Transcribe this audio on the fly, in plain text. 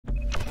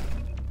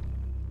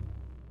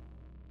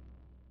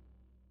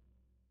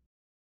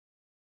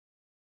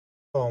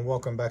Hello and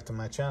welcome back to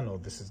my channel.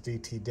 This is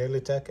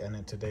DailyTech, and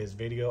in today's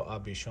video I'll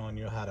be showing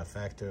you how to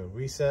factory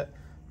reset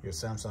your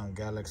Samsung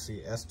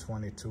Galaxy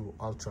S22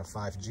 Ultra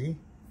 5G.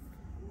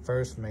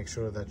 First, make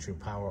sure that you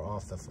power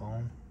off the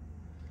phone.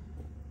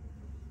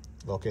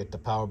 Locate the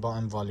power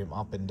button, volume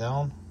up and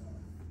down.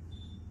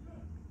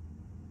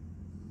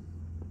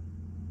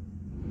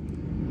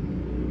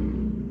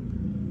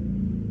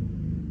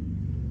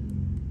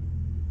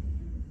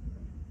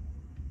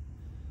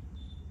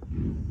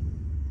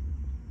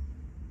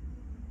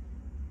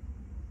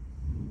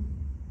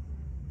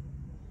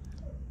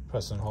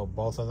 Press and hold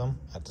both of them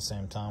at the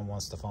same time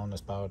once the phone is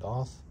powered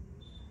off.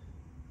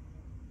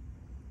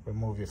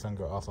 Remove your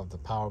finger off of the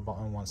power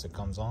button once it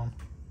comes on.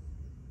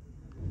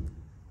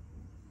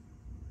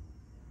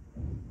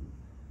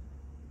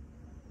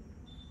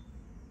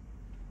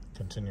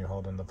 Continue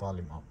holding the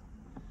volume up.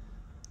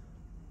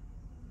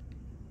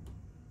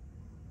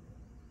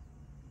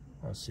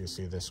 Once you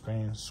see this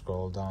screen,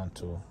 scroll down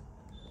to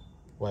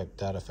Wipe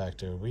Data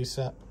Factory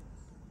Reset.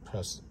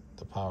 Press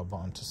the power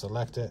button to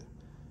select it.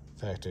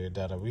 Factory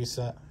data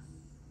reset.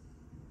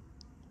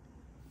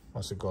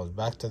 Once it goes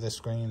back to this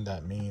screen,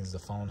 that means the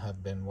phone has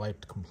been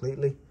wiped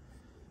completely.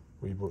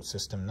 Reboot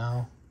system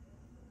now.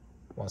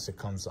 Once it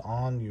comes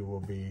on, you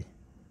will be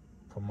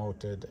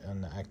promoted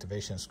in the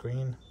activation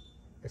screen.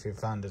 If you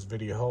found this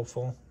video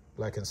helpful,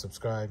 like and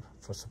subscribe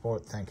for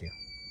support. Thank you.